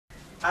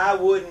I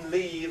wouldn't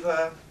leave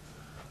her.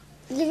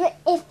 Leave it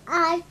if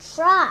I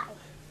try.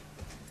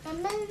 I'm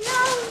in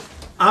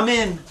love. I'm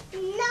in.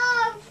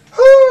 Love.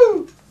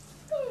 Woo!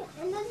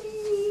 I'm gonna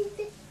leave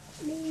it.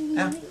 Leave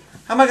Now, it.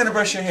 how am I going to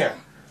brush your hair?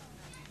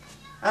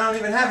 I don't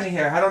even have any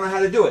hair. I don't know how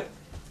to do it.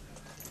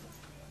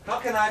 How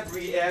can I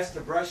be asked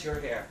to brush your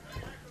hair?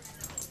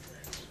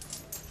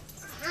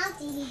 How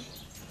do you?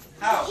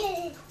 How?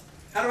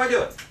 How do I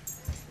do it?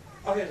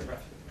 Oh, here's a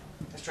brush.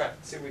 Let's try it.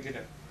 See what we can do.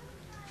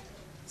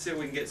 See if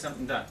we can get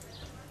something done.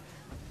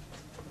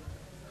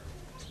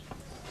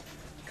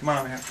 Come on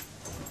over here.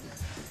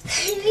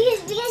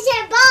 because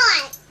you're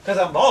bald. Because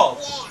I'm bald.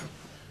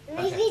 Yeah.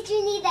 Okay. Because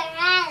you need a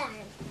hat on.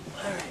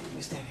 All right,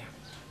 you stand here.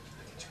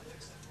 I'll get you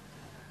fixed.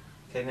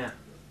 Okay, now.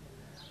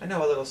 I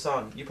know a little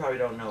song. You probably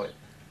don't know it.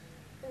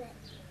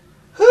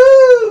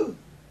 Whoo!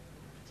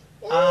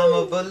 I'm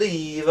a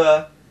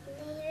believer.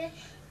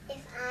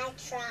 If I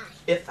try.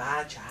 If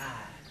I try.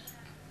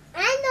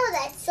 I know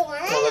that song.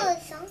 I know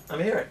that song. Let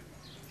me hear it.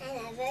 I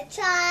never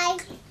tried,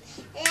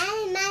 and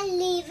I'm a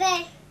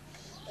believer.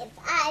 If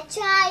I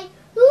tried,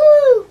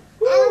 woo,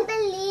 I'm a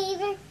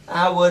believer.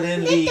 I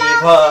wouldn't The leave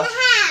dogs her. in the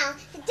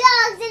house. The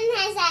dogs in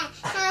the house.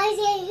 How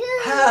say who?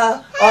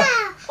 How?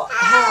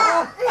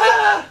 How?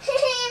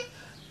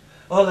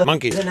 All the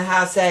Monkeys in the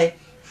house say,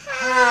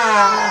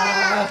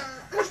 how?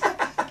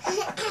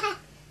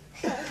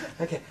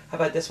 Okay, how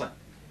about this one?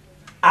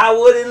 I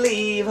wouldn't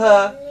leave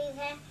her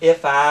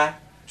if I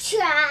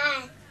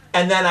Try.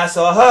 and then I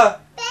saw her.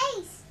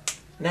 Face.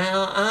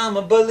 Now I'm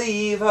a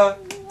believer.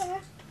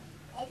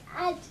 If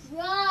I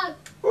try.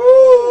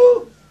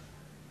 Ooh.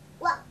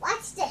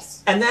 What's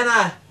this? And then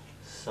I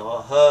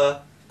saw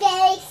her.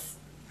 Face.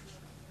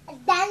 And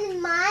then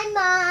in my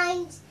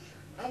mind,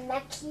 and I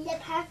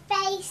clip her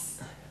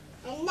face.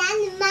 And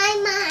then in my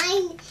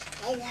mind,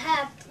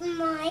 and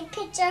my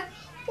picture.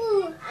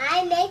 Ooh,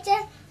 I made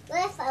her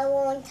live a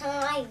long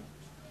time.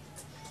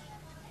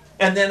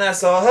 And then I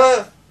saw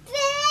her.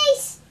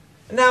 Face.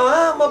 Now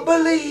I'm a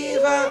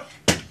believer.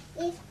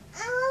 If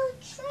I'll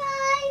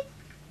try,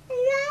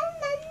 and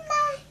I'm a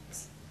night.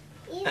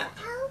 If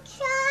I'll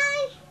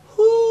try,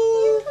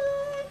 Ooh.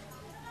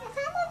 if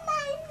I'm a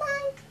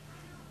mind,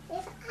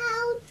 if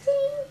I'll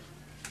think,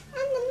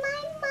 I'm a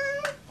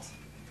mind.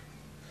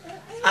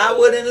 I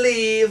wouldn't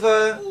leave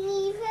her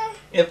Leave her.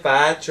 if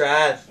I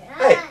tried.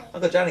 Hey, Try.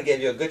 Uncle Johnny gave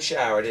you a good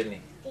shower, didn't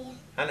he? Yeah.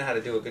 I know how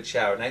to do a good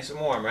shower. Nice and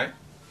warm, right?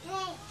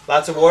 Hey.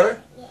 Lots of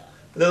water, Yeah.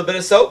 a little bit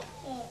of soap,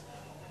 Yeah.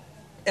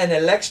 and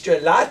an extra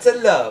lots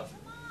of love.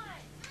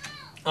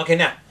 Okay,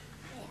 now,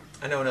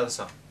 I know another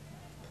song.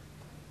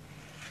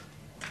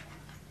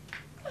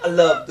 I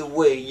love the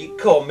way you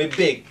call me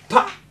Big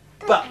Pop.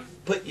 Pop.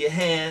 Put your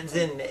hands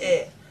in the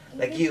air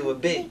like you a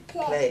big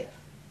player.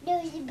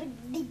 No, you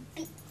big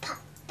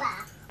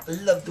papa. I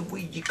love the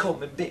way you call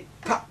me Big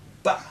Pop.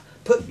 Pop.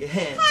 Put your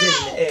hands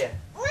in the air.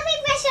 Let me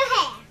brush your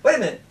hair. Wait a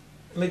minute.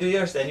 Let me do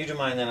yours then. You do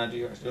mine, then I'll do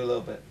yours. Do a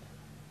little bit.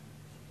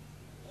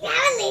 Get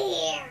out of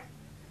here.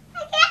 I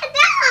can't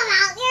tell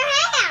about your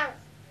hair.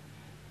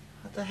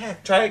 What the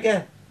heck? Try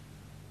again.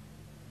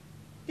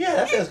 Yeah,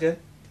 that feels good.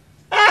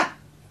 Ah!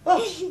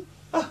 Oh!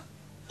 Oh! All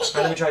right,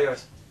 let me try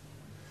yours.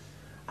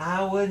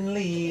 I wouldn't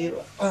leave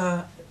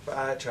if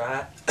I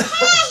tried.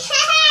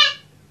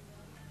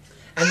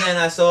 And then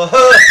I saw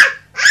her.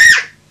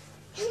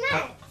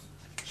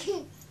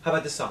 How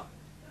about this song?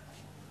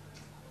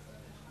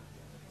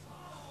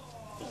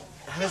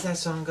 How does that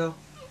song go?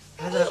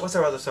 What's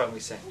our other song we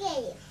sing? Yeah.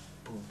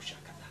 Boom,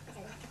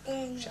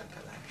 shakalaka,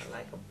 shakalaka,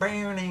 like a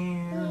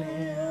burning,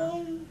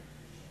 burning,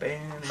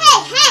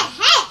 burning.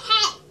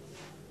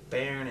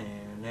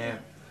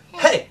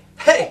 Hey,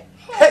 hey,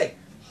 hey!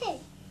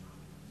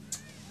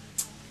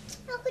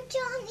 Uncle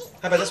Johnny.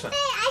 How about this one?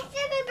 I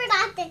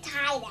forgot to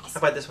tie this. How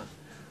about this one?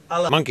 I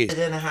love Monkeys.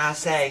 in the house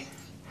say,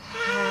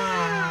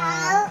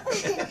 how?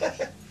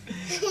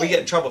 We get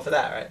in trouble for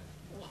that, right?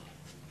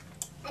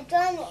 I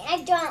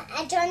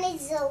don't need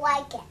to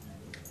like it.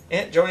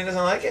 Aunt Joni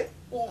doesn't like it?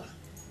 Yeah.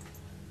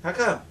 How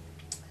come?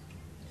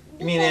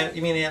 You mean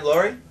Aunt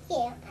Lori?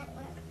 Yeah.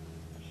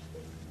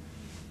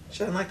 She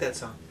doesn't like that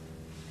song.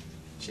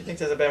 She thinks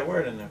there's a bad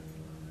word in there.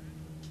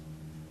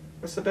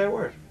 What's the bad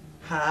word?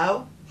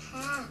 How?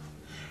 How?